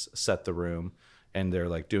and just set the room, and they're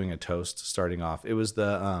like doing a toast starting off. It was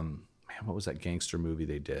the man, what was that gangster movie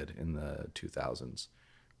they did in the 2000s?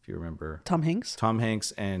 If you remember, Tom Hanks. Tom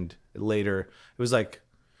Hanks, and later it was like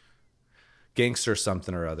Gangster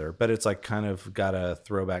something or other, but it's like kind of got a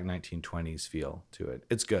throwback 1920s feel to it.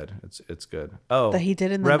 It's good. It's good. Oh, That he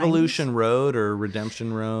did in the Revolution Road or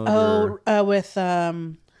Redemption Road. With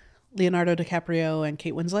Leonardo DiCaprio and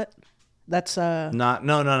Kate Winslet. That's Not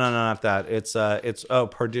that. It's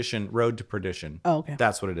Perdition, Road to Perdition. Oh, okay.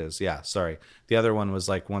 That's what it is. Yeah, sorry. The other one was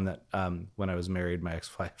like one that when I was married,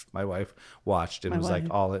 my wife watched and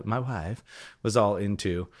my wife was all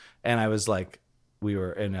into, and I was like,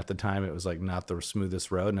 and at the time it was like not the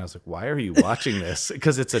smoothest road, and I was like, why are you watching this?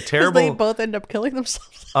 Because it's a terrible. they both end up killing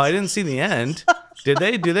themselves. Oh, I didn't see the end. Did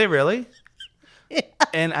they? Do they really? Yeah.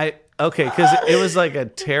 And because it was like a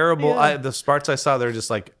terrible. Yeah. The parts I saw, they're just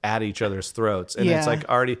like at each other's throats, and it's Yeah. like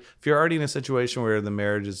if you're already in a situation where the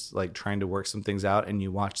marriage is like trying to work some things out, and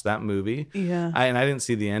you watch that movie, Yeah. and I didn't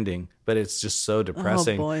see the ending, but it's just so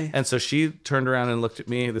depressing. Oh, boy. And so she turned around and looked at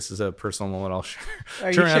me. This is a personal moment I'll share. Are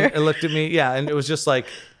you Turned around sure? and looked at me, yeah, and it was just like,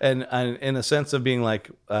 and in a sense of being like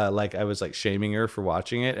I was like shaming her for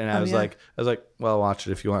watching it, and I was yeah. like, well, watch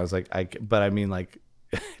it if you want. I was like, but I mean, like,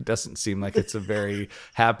 it doesn't seem like it's a very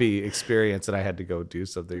happy experience, and I had to go do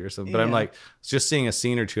something or something. But I'm Yeah. like, just seeing a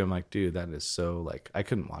scene or two, I'm like, dude, that is so like, I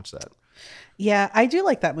couldn't watch that. Yeah, I do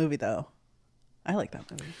like that movie though. I like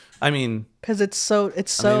that movie I mean, because it's so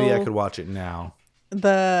maybe I could watch it now.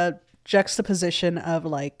 the juxtaposition of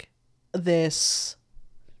like this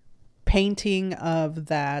painting of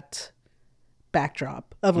that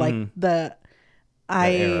backdrop of like the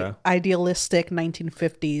era. idealistic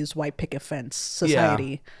 1950s white picket fence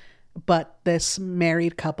society, but this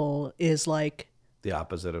married couple is like, The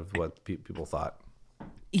opposite of what people thought.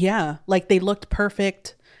 yeah, like they looked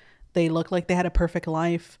perfect, they looked like they had a perfect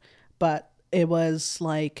life, but it was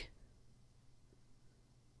like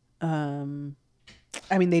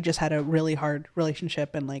I mean, they just had a really hard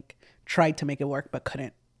relationship and like tried to make it work but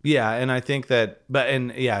couldn't. Yeah, and I think that,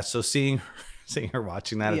 so seeing her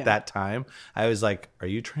watching that Yeah. at that time, I was like, are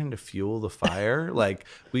you trying to fuel the fire? Like,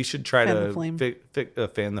 we should try Fan to the flame.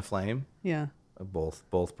 fan the flame. Yeah. Both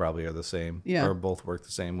probably are the same, Yeah. or both work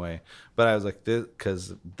the same way. But I was like,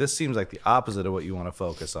 because this seems like the opposite of what you want to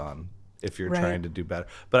focus on if you're Right. trying to do better.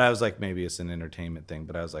 But I was like, maybe it's an entertainment thing.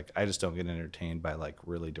 But I was like, I just don't get entertained by like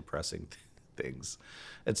really depressing things.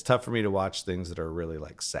 It's tough for me to watch things that are really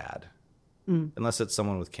like sad, unless it's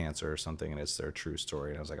someone with cancer or something and it's their true story.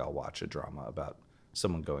 And I was like, I'll watch a drama about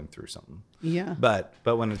someone going through something. Yeah. But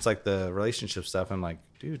when it's like the relationship stuff, I'm like,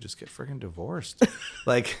 dude, just get freaking divorced.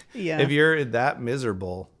 Like, Yeah. if you're that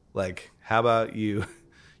miserable, like, how about you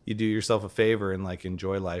do yourself a favor and like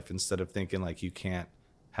enjoy life instead of thinking like you can't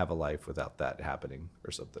have a life without that happening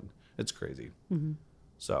or something. It's crazy.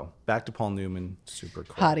 So back to Paul Newman, super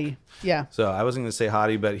cool. Hottie. Yeah. So I wasn't going to say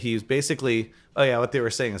hottie, but he's basically, what they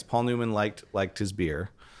were saying is Paul Newman liked his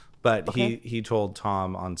beer, but Okay. he told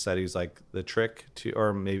Tom on set, he's like, the trick to,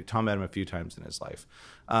 or maybe Tom met him a few times in his life.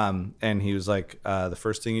 And he was like, the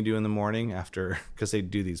first thing you do in the morning after, because they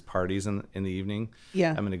do these parties in the evening.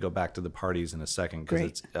 Yeah. I'm going to go back to the parties in a second because Great.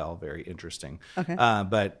 it's all very interesting. Okay.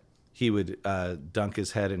 But he would dunk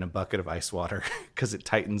his head in a bucket of ice water because it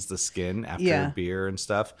tightens the skin after Yeah. beer and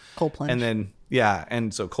stuff. Cold plunge. And then,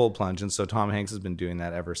 and so cold plunge. And so Tom Hanks has been doing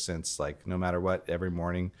that ever since, like, no matter what, every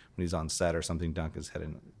morning when he's on set or something, dunk his head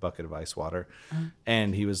in a bucket of ice water.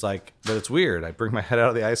 And he was like, but it's weird. I bring my head out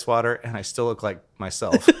of the ice water and I still look like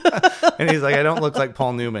myself. And he's like, I don't look like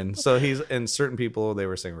Paul Newman. So and certain people, they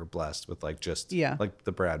were saying, were blessed with like just like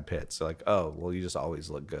the Brad Pitt. So like, oh, well, you just always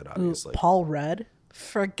look good, obviously. Paul Rudd.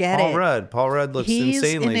 Forget Paul it. Rudd. Paul Rudd looks He's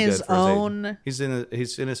insanely in his good for his own- age. He's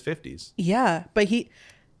in his 50s. Yeah, but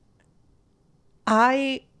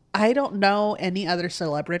I don't know any other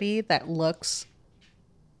celebrity that looks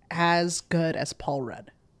as good as Paul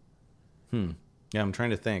Rudd. Yeah, I'm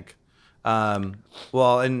trying to think.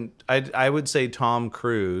 Well, and I would say Tom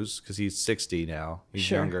Cruise because he's 60 now. He's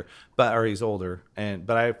Sure. younger, or he's older.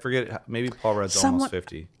 But I forget. Maybe Paul Rudd's almost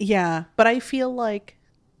 50. Yeah, but I feel like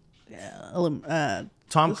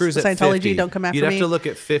Tom Cruise at Scientology 50. don't come after You'd have me. to look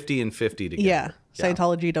at 50 and 50 together. Yeah,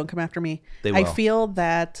 Scientology don't come after me. They I will. feel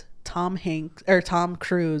that Tom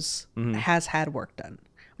Cruise has had work done,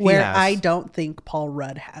 where has. I don't think Paul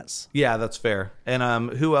Rudd has. Yeah, that's fair.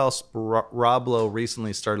 And who else? Rob Lowe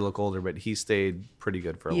recently started to look older, but he stayed pretty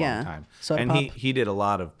good for a long time. Soda And pop. he did a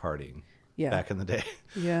lot of partying Yeah. back in the day.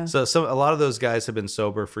 Yeah. So a lot of those guys have been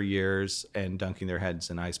sober for years and dunking their heads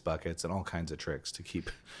in ice buckets and all kinds of tricks to keep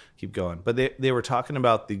going. But they were talking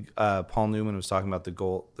about Paul Newman was talking about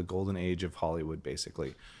the golden age of Hollywood,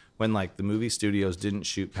 basically, when like the movie studios didn't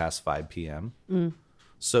shoot past 5 p.m.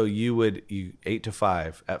 So you 8 to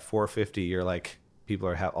 5 at 4:50, you're like,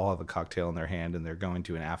 people all have a cocktail in their hand and they're going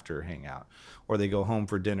to an after hangout, or they go home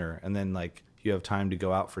for dinner, and then like you have time to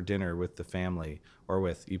go out for dinner with the family,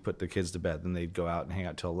 or you put the kids to bed, then they'd go out and hang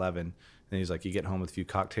out till 11. And he's like, you get home with a few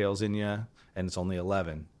cocktails in you, and it's only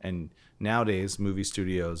 11. And nowadays, movie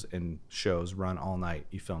studios and shows run all night.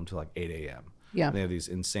 You film till like 8 a.m. Yeah. And they have these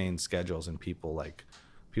insane schedules, and people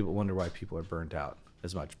wonder why people are burnt out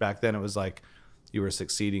as much. Back then, it was like you were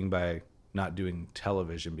succeeding by not doing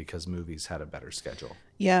television because movies had a better schedule.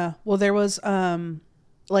 Yeah. Well, there was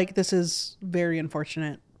like, this is very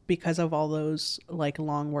unfortunate because of all those like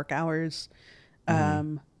long work hours.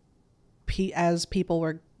 As people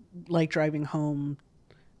were like driving home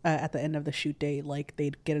at the end of the shoot day, like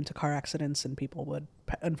they'd get into car accidents and people would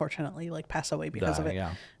unfortunately like pass away because of it.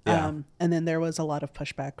 Yeah. And then there was a lot of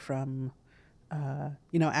pushback from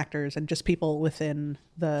actors and just people within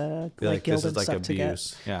the Like, guild this and is like stuff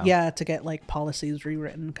abuse. to get to get like policies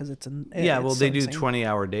rewritten because it's Well, they do insane.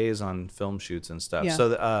 20-hour days on film shoots and stuff. Yeah.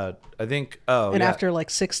 So I think After like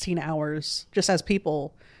 16 hours, just as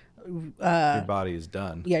people, your body is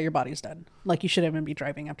done. your body's done. Like, you shouldn't even be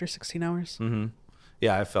driving after 16 hours.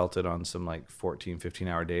 Yeah, I felt it on some like 14,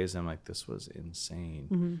 15-hour days. And I'm like, this was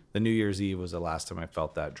insane. The New Year's Eve was the last time I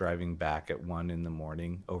felt that, driving back at 1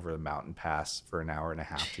 a.m. over the mountain pass for an hour and a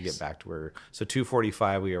half to get back to where. So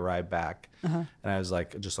 2:45 we arrived back, and I was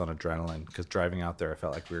like just on adrenaline because driving out there I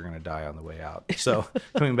felt like we were gonna die on the way out. So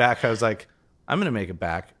coming back I was like, I'm gonna make it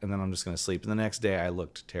back, and then I'm just gonna sleep. And the next day I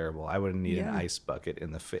looked terrible. I would need an ice bucket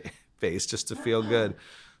in the face just to feel good.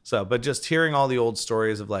 So, but just hearing all the old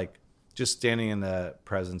stories of like, just standing in the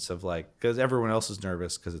presence of like, because everyone else is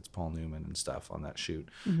nervous because it's Paul Newman and stuff on that shoot.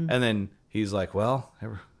 And then he's like, well, a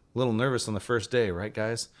little nervous on the first day, right,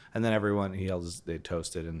 guys? And then they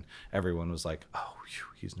toasted, and everyone was like, oh, whew,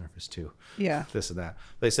 he's nervous too. Yeah. This and that.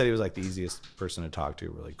 They said he was like the easiest person to talk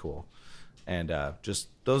to, really cool. And just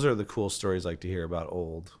those are the cool stories I like to hear about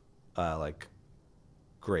old, like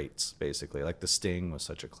greats, basically. Like The Sting was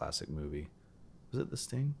such a classic movie. Was it The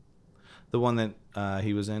Sting? The one that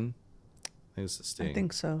he was in? I think it's The Sting. I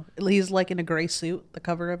think so. He's like in a gray suit, the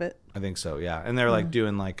cover of it. I think so, yeah. And they're like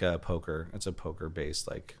doing like a poker. It's a poker-based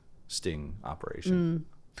like sting operation.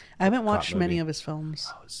 I haven't watched many movie. of his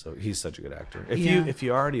films. Oh, so he's such a good actor. Yeah. If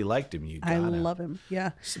you already liked him, you I gotta. love him.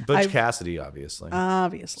 Yeah. Butch Cassidy, obviously.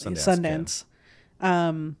 Obviously. Sundance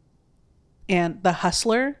Sundance. And The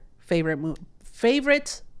Hustler,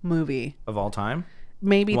 favorite movie. Of all time?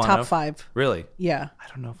 Maybe One top of? 5. Really? Yeah. I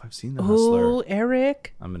don't know if I've seen The Hustler. Oh,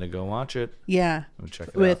 Eric. I'm gonna go watch it. Yeah. I'm gonna check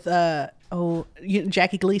it With out.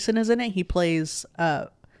 Jackie Gleason is in it. He plays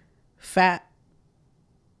fat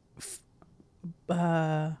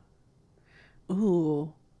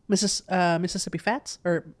Mississippi Fats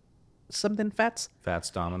or something Fats. Fats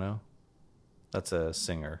Domino. That's a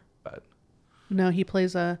singer, but No, he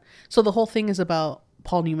plays so the whole thing is about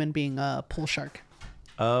Paul Newman being a pool shark.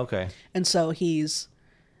 oh, okay. And so he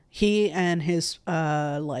and his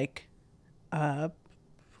friend,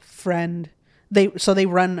 they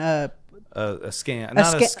run a scam,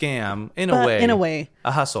 not a scam in a way. in a way,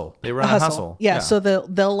 a hustle. They run a hustle. Yeah, so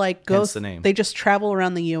they'll like go. Hence the name. They just travel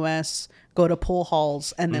around the U.S., go to pool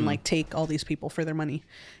halls, and then like take all these people for their money.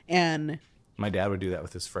 And My dad would do that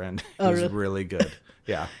with his friend. He Oh, was really? really good.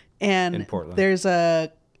 Yeah. and In Portland. there's I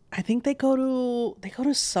think they go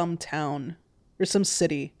to some town or some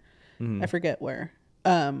city. I forget where.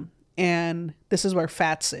 And this is where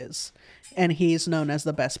Fats is, and he's known as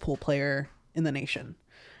the best pool player in the nation.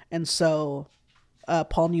 And so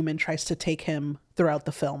Paul Newman tries to take him throughout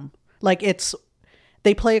the film. Like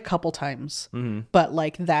they play a couple times, but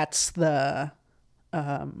like that's the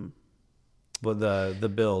Well,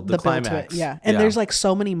 the build, the build climax. to it. Yeah. And there's like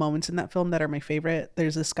so many moments in that film that are my favorite.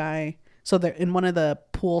 There's this guy. So they're in one of the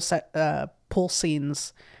pool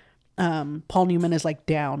scenes, Paul Newman is like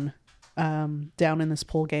down down in this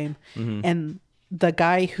pool game, and the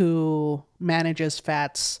guy who manages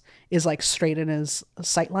Fats is like straight in his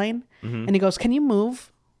sight line, and he goes, "Can you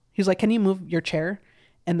move?" He's like, "Can you move your chair?"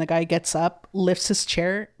 And the guy gets up, lifts his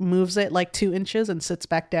chair, moves it like 2 inches, and sits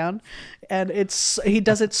back down. And he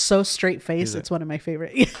does it so straight face. It's one of my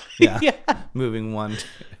favorite. Yeah. Yeah. Moving one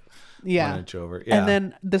inch over. Yeah. And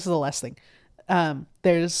then this is the last thing.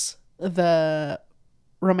 There's the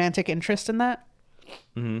romantic interest in that.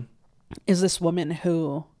 Is this woman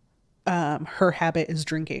who her habit is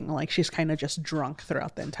drinking. Like she's kind of just drunk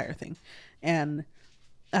throughout the entire thing. And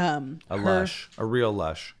a real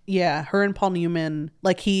lush. Yeah, her and Paul Newman,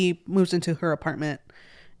 like he moves into her apartment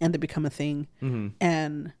and they become a thing.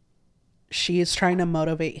 And she's trying to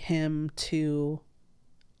motivate him to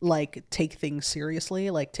like take things seriously,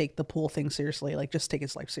 like take the pool thing seriously, like just take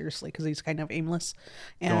his life seriously because he's kind of aimless.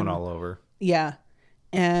 And, going all over. Yeah.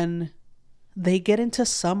 And they get into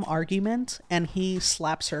some argument and he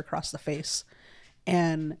slaps her across the face.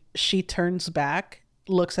 And she turns back,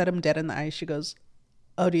 looks at him dead in the eyes. She goes,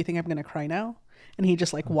 "Oh, do you think I'm going to cry now?" And he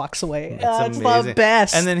just like walks away. It's the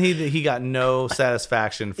best. And then he got no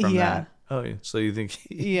satisfaction from that. Oh, so you think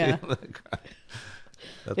Yeah.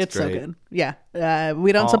 That's it's great. so good. Yeah.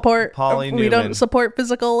 We don't support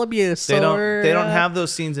physical abuse. They don't have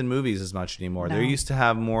those scenes in movies as much anymore. No. They used to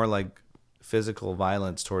have more like physical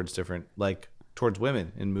violence towards towards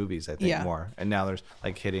women in movies, I think more. And now there's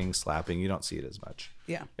like hitting, slapping. You don't see it as much.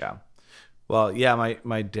 Yeah. Yeah. Well, yeah,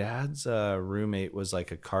 my dad's roommate was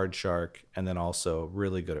like a card shark and then also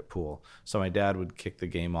really good at pool. So my dad would kick the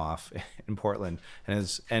game off in Portland,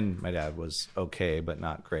 and my dad was okay, but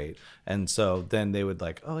not great. And so then they would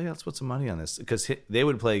like, "Oh yeah, let's put some money on this," because they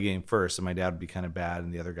would play a game first, and my dad would be kind of bad,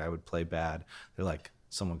 and the other guy would play bad. They're like,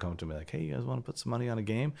 someone come to me like, "Hey, you guys want to put some money on a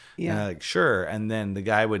game?" Yeah, and I'm like, "Sure." And then the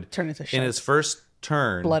guy would turn into in his first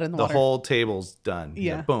turn, blood in the water. Whole table's done.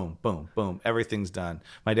 Yeah. Like, boom, boom, boom. Everything's done.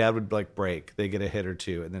 My dad would like break. They get a hit or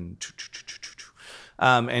two, and then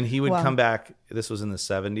and he would come back. This was in the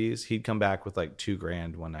 70s. He'd come back with like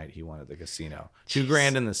 $2,000 one night. He won at the casino.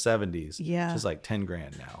 $2,000 in the 70s. Yeah. Which is like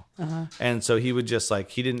 $10,000 now. And so he would just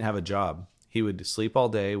like, he didn't have a job. He would sleep all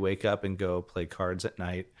day, wake up and go play cards at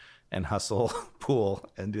night and hustle pool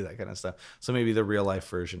and do that kind of stuff. So maybe the real life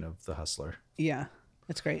version of The Hustler. Yeah.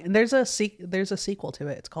 It's great. And there's a sequel to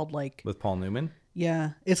it. It's called like with Paul Newman.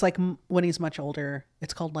 Yeah, it's like when he's much older.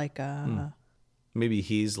 It's called like maybe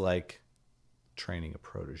he's like training a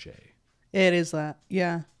protege. It is that.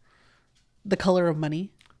 Yeah. The Color of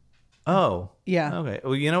Money. Oh. Yeah. Okay.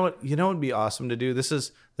 Well, you know what would be awesome to do? This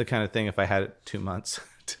is the kind of thing if I had 2 months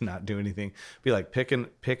to not do anything. Be like pick an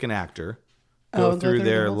actor, go through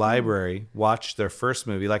their library, watch their first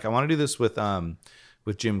movie. Like I want to do this with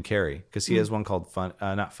Jim Carrey, because he has one called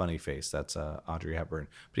not Funny Face. That's Audrey Hepburn,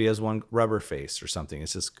 but he has one Rubber Face or something.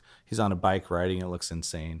 It's just he's on a bike riding. It looks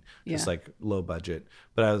insane, just like low budget,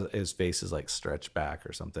 but his face is like stretched back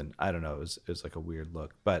or something. I don't know. It was like a weird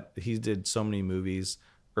look, but he did so many movies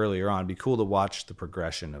earlier on. It'd be cool to watch the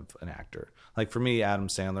progression of an actor. Like for me, Adam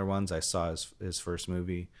Sandler ones. I saw his first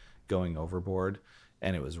movie, Going Overboard.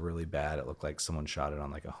 And it was really bad. It looked like someone shot it on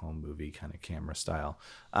like a home movie kind of camera style.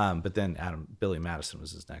 But then Billy Madison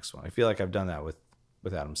was his next one. I feel like I've done that with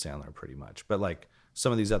Adam Sandler pretty much. But like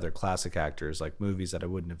some of these other classic actors, like movies that I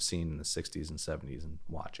wouldn't have seen in the 60s and 70s, and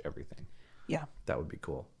watch everything. Yeah. That would be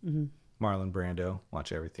cool. Mm-hmm. Marlon Brando,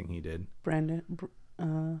 watch everything he did. Brendan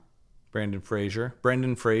Fraser.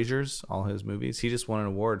 Brendan Fraser's, all his movies. He just won an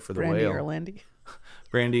award for The Whale. Orlandi.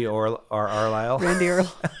 Brandy Arlisle. Brandy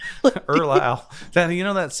Erlisle. You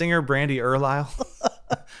know that singer Brandy Erlisle?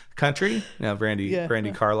 Country? No,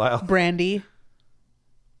 Brandy Carlisle. Brandy.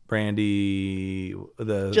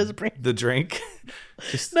 The drink.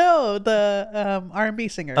 No, the R&B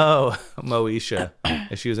singer. Oh, Moesha.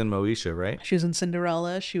 She was in Moesha, right? She was in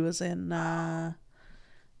Cinderella. She was in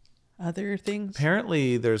other things.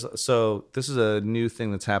 Apparently this is a new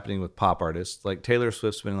thing that's happening with pop artists. Like Taylor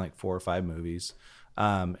Swift's been in like 4 or 5 movies.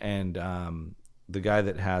 The guy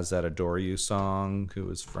that has that Adore You song, who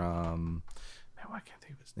was from, I can't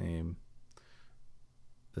think of his name.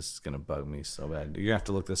 This is gonna bug me so bad. You're gonna have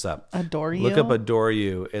to look this up. Adore You. Look up Adore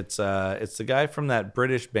You. It's the guy from that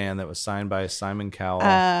British band that was signed by Simon Cowell.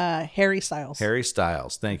 Harry Styles. Harry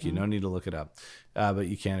Styles. Thank you. No need to look it up, but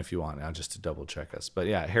you can if you want now, just to double check us. But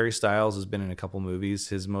yeah, Harry Styles has been in a couple movies.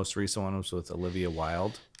 His most recent one was with Olivia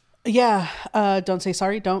Wilde. Yeah. Don't say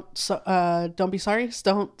sorry. Don't be sorry.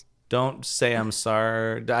 Don't say I'm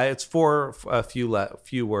sorry. It's for a few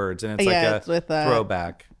words, and it's like a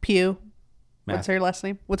throwback. Pugh. What's her last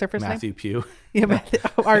name? What's her first name? Matthew Pugh. Yeah,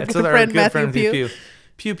 our good friend Matthew Pugh.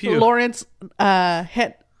 Pew Pew. Lawrence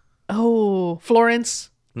Oh, Florence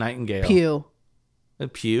Nightingale. Pugh.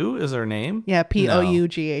 Pugh is her name? Yeah, No.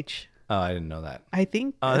 Pough. Oh, I didn't know that. I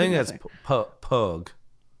think. Oh, I think that's Poog.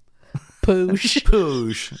 Pooge.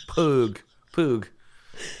 Poog.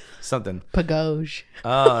 Something. Pagoge.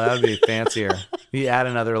 Oh, that would be fancier. You add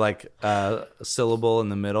another like syllable in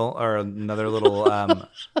the middle, or another little,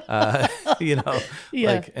 Yeah.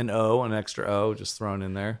 like an O, an extra O, just thrown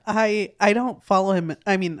in there. I don't follow him.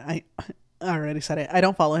 I mean, I already said it. I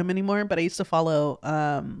don't follow him anymore, but I used to follow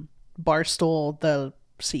Barstool, the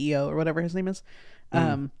CEO or whatever his name is.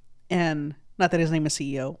 And not that his name is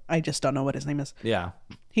CEO. I just don't know what his name is. Yeah.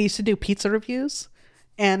 He used to do pizza reviews.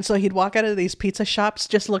 And so he'd walk out of these pizza shops,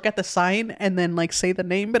 just look at the sign and then like say the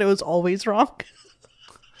name, but it was always wrong.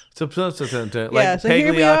 So like Yeah, so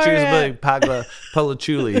here we are Pagliacci's, at- but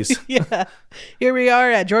Palachuli's. Yeah. Here we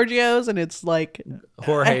are at Giorgio's and it's like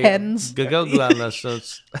Jorge hens.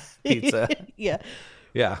 Gagoglanos pizza. Yeah.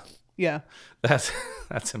 Yeah. Yeah. That's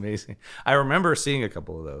amazing. I remember seeing a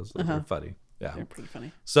couple of those. Those were funny. Yeah. They're pretty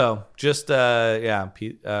funny. So just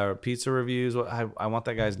pizza reviews. I want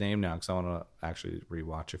that guy's name now because I want to actually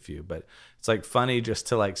rewatch a few. But it's like funny just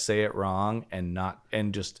to like say it wrong and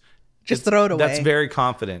just throw it away. That's very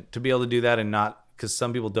confident to be able to do that and not, because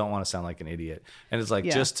some people don't want to sound like an idiot. And it's like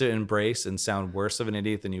just to embrace and sound worse of an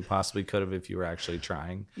idiot than you possibly could have if you were actually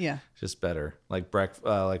trying. Yeah. Just better. Like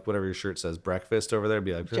like whatever your shirt says, breakfast over there.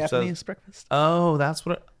 Be like Japanese breakfast. Oh, that's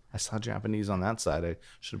what I saw. Japanese on that side. I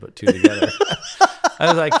should have put two together. I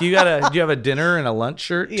was like, do you have a dinner and a lunch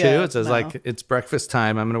shirt too? Yeah, It says no. like it's breakfast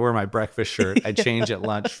time. I'm gonna wear my breakfast shirt. I change at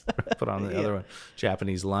lunch. Put on the other one.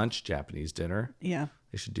 Japanese lunch, Japanese dinner. Yeah.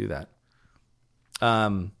 They should do that.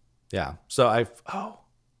 Yeah. So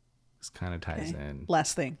this kind of ties in.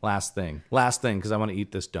 Last thing. Last thing, because I want to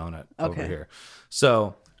eat this donut over Okay. here.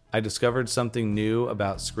 So I discovered something new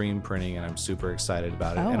about screen printing, and I'm super excited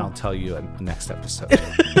about it. And Oh. I'll tell you in the next episode.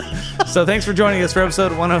 So thanks for joining us for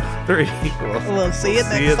episode 103. We'll see you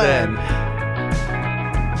next time. then.